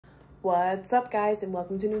What's up, guys, and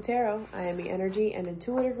welcome to New Tarot. I am the energy and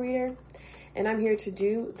intuitive reader, and I'm here to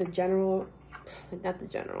do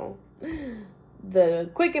the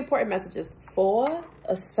quick important messages for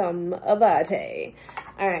somebody.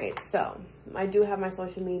 All right, so I do have my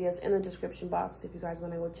social medias in the description box. If you guys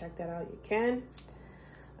want to go check that out, you can.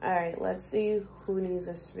 All right, let's see who needs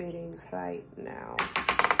this reading right now.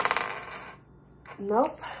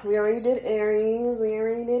 Nope, we already did Aries.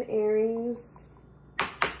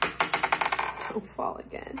 Don't fall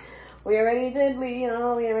again. We already did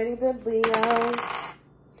Leo.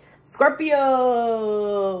 Scorpio.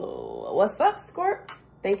 What's up, Scorp?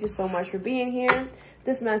 Thank you so much for being here.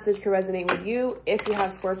 This message can resonate with you if you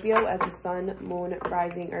have Scorpio as a sun, moon,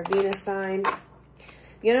 rising, or Venus sign.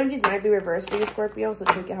 The energies might be reversed for you, Scorpio, so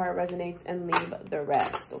take it how it resonates and leave the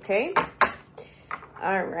rest, okay?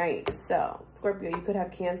 All right, so Scorpio, you could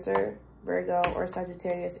have Cancer, Virgo, or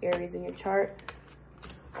Sagittarius, Aries in your chart,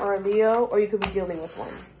 or Leo, or you could be dealing with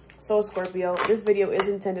one. So Scorpio, this video is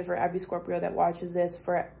intended for every Scorpio that watches this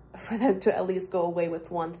for them to at least go away with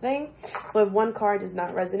one thing. So if one card does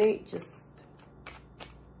not resonate, just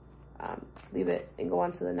leave it and go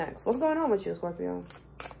on to the next. What's going on with you, Scorpio?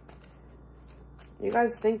 You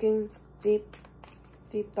guys thinking deep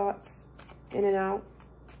thoughts in and out?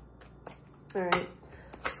 All right,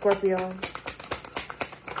 Scorpio.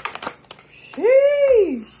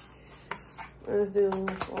 Sheesh. Let's do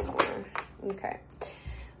one more. Okay.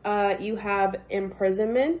 You have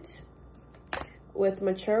imprisonment with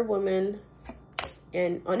mature woman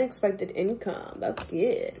and unexpected income. That's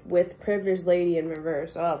good. With privileged lady in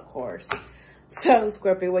reverse, of course. So,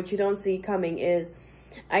 Scorpio, what you don't see coming is,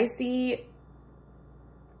 I see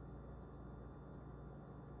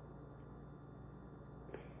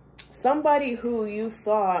somebody who you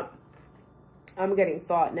thought, I'm getting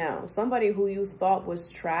thought now, somebody who you thought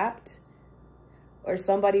was trapped, or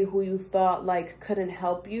somebody who you thought like couldn't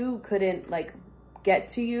help you, couldn't like get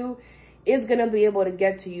to you, is gonna be able to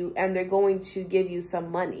get to you, and they're going to give you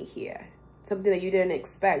some money here, something that you didn't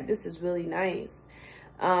expect. This is really nice.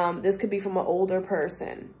 This could be from an older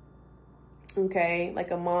person, okay,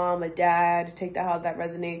 like a mom, a dad. Take that how that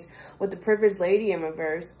resonates. With the privileged lady in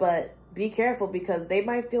reverse, but be careful because they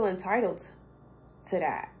might feel entitled to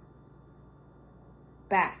that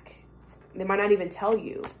back. They might not even tell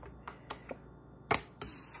you,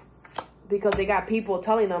 because they got people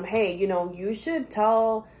telling them, hey, you know, you should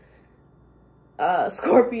tell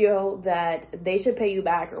Scorpio that they should pay you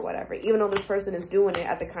back or whatever, even though this person is doing it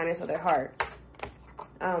at the kindness of their heart.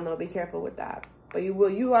 I don't know, be careful with that. But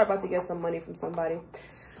you are about to get some money from somebody.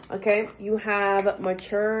 Okay, you have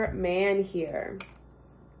mature man here.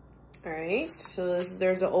 All right, so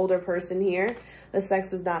there's an older person here. The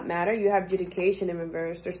sex does not matter. You have adjudication in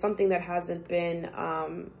reverse. There's something that hasn't been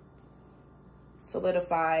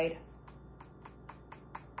solidified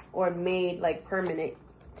or made like permanent.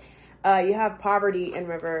 You have poverty in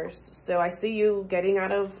reverse. So I see you getting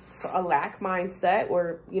out of a lack mindset,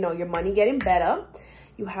 or, you know, your money getting better.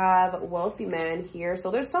 You have wealthy man here.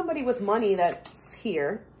 So there's somebody with money that's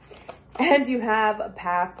here. And you have a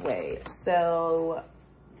pathway. So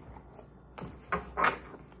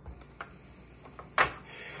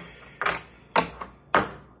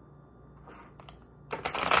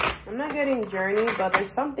I'm not getting journey, but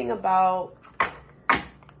there's something about,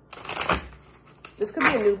 this could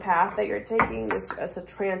be a new path that you're taking. This is a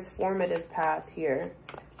transformative path here.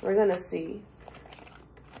 We're going to see.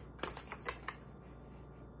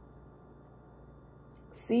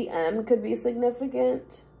 CM could be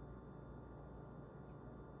significant.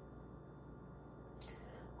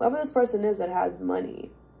 Whoever this person is that has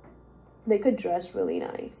money, they could dress really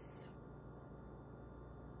nice.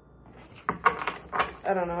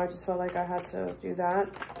 I don't know. I just felt like I had to do that.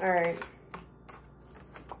 All right.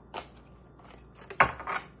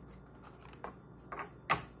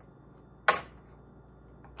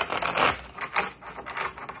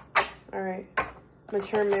 All right.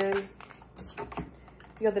 Mature man.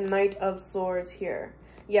 You got the Knight of Swords here.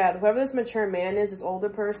 Yeah, whoever this mature man is, this older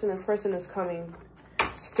person, this person is coming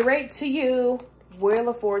straight to you. Wheel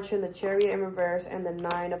of Fortune, the Chariot in reverse, and the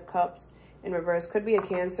Nine of Cups in reverse. Could be a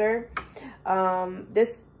Cancer.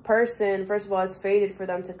 This person, first of all, it's fated for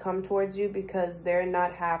them to come towards you because they're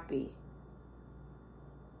not happy.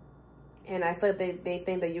 And I feel like they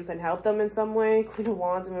think that you can help them in some way. Queen of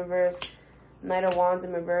Wands in reverse, Knight of Wands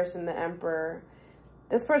in reverse, and the Emperor.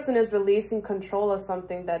 This person is releasing control of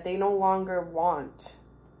something that they no longer want.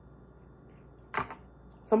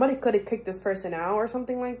 Somebody could have kicked this person out or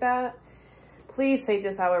something like that. Please take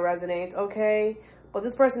this how it resonates, okay? But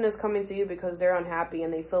this person is coming to you because they're unhappy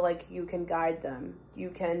and they feel like you can guide them. You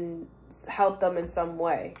can help them in some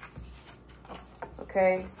way.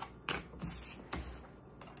 okay?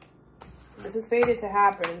 This is fated to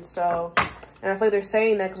happen, so... And I feel like they're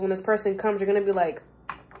saying that because when this person comes, you're going to be like,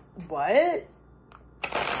 what?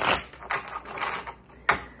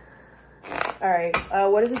 All right.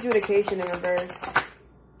 What is adjudication in reverse?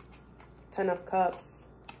 10 of Cups.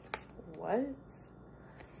 What?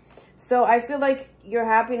 So I feel like your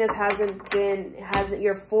happiness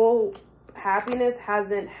your full happiness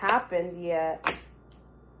hasn't happened yet.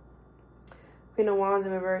 Queen of Wands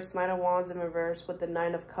in reverse, Knight of Wands in reverse with the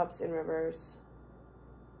 9 of Cups in reverse.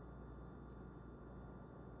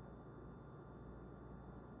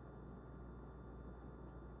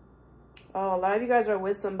 Oh, a lot of you guys are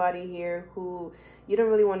with somebody here who you don't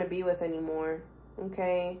really want to be with anymore.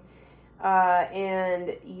 Okay.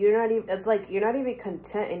 And you're not even, it's like, you're not even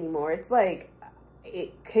content anymore. It's like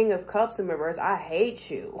King of Cups in reverse. I hate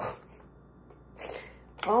you.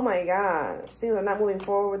 Oh my gosh. Things are not moving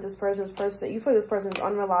forward with this person. You feel this person is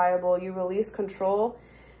unreliable. You release control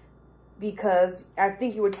because I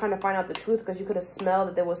think you were trying to find out the truth because you could have smelled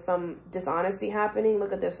that there was some dishonesty happening.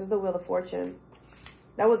 Look at this. This is the Wheel of Fortune.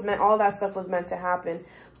 That was meant, all that stuff was meant to happen.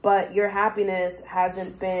 But your happiness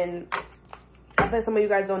hasn't been, I feel like some of you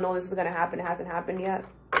guys don't know this is going to happen. It hasn't happened yet.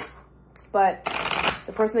 But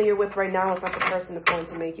the person that you're with right now is not the person that's going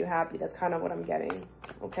to make you happy. That's kind of what I'm getting.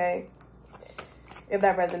 Okay? If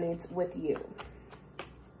that resonates with you.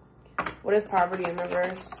 What is poverty in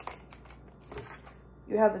reverse?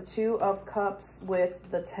 You have the 2 of Cups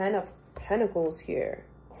with the 10 of Pentacles here.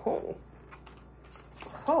 Oh.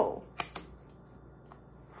 Oh.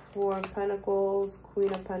 4 of Pentacles,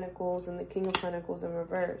 Queen of Pentacles, and the King of Pentacles in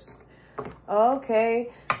reverse.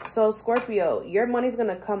 Okay, so Scorpio, your money's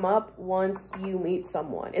gonna come up once you meet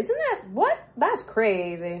someone. Isn't that what? That's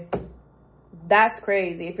crazy. That's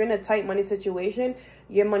crazy. If you're in a tight money situation,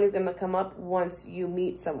 your money's gonna come up once you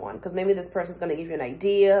meet someone, because maybe this person's gonna give you an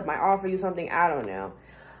idea, might offer you something. I don't know.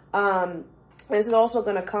 This is also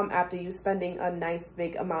gonna come after you spending a nice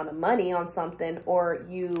big amount of money on something, or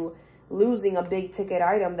you losing a big ticket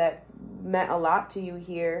item that meant a lot to you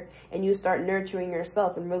here, and you start nurturing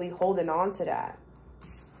yourself and really holding on to that.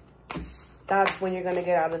 That's when you're gonna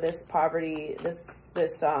get out of this poverty, this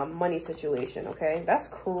money situation. Okay, that's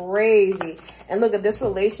crazy. And look at this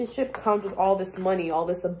relationship comes with all this money, all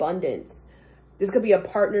this abundance. This could be a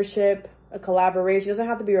partnership, a collaboration. It doesn't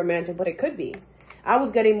have to be romantic, but it could be. I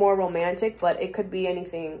was getting more romantic, but it could be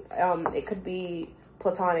anything. It could be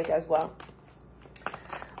platonic as well.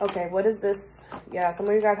 Okay, what is this? Yeah, some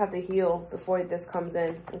of you guys have to heal before this comes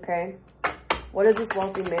in, okay? What is this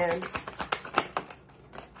wealthy man?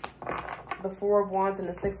 The 4 of Wands and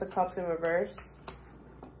the 6 of Cups in reverse.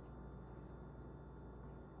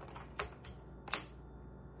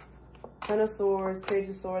 Ten of Swords, Page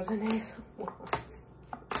of Swords, and Ace of Wands.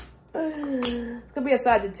 This could be a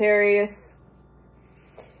Sagittarius.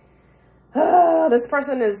 This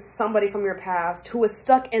person is somebody from your past who is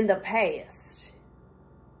stuck in the past.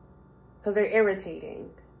 Because they're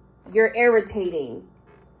irritating. You're irritating.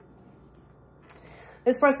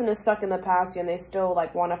 This person is stuck in the past and they still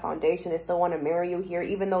like want a foundation. They still want to marry you here,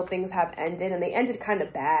 even though things have ended, and they ended kind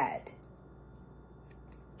of bad.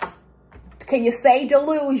 Can you say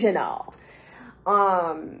delusional?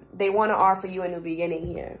 They want to offer you a new beginning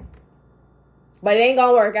here, but it ain't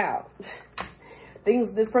gonna work out.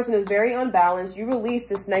 This person is very unbalanced. You release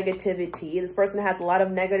this negativity. This person has a lot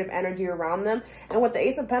of negative energy around them. And with the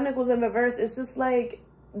Ace of Pentacles in reverse, it's just like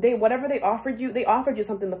whatever they offered you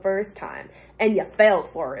something the first time and you fell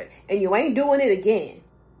for it and you ain't doing it again.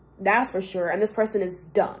 That's for sure. And this person is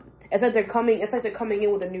done. It's like they're coming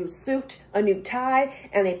in with a new suit, a new tie,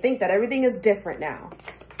 and they think that everything is different now.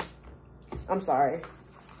 I'm sorry.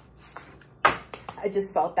 I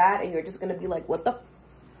just felt that, and you're just gonna be like, what the?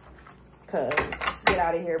 Cause get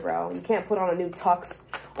out of here, bro. You can't put on a new tux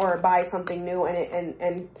or buy something new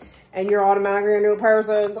and you're automatically a new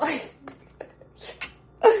person. Like,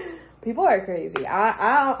 people are crazy.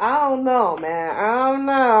 I don't know, man. I don't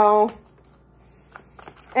know.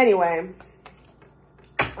 Anyway,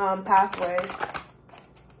 pathway.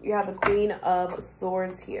 You have the Queen of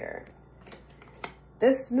Swords here.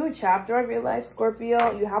 This new chapter of your life,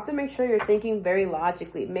 Scorpio, you have to make sure you're thinking very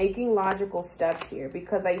logically, making logical steps here,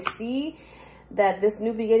 because I see that this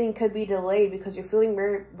new beginning could be delayed because you're feeling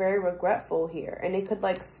very, very regretful here, and it could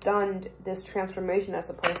like stun this transformation that's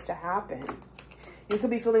supposed to happen. You could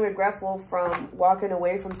be feeling regretful from walking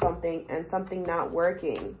away from something and something not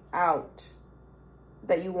working out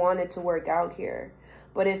that you wanted to work out here.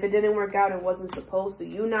 But if it didn't work out, it wasn't supposed to.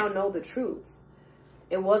 You now know the truth.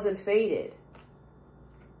 It wasn't fated.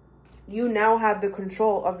 You now have the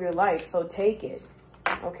control of your life, so take it,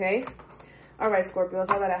 okay? All right, Scorpio,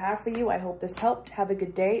 that's all that I have for you. I hope this helped. Have a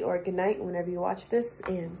good day or a good night whenever you watch this,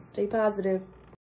 and stay positive.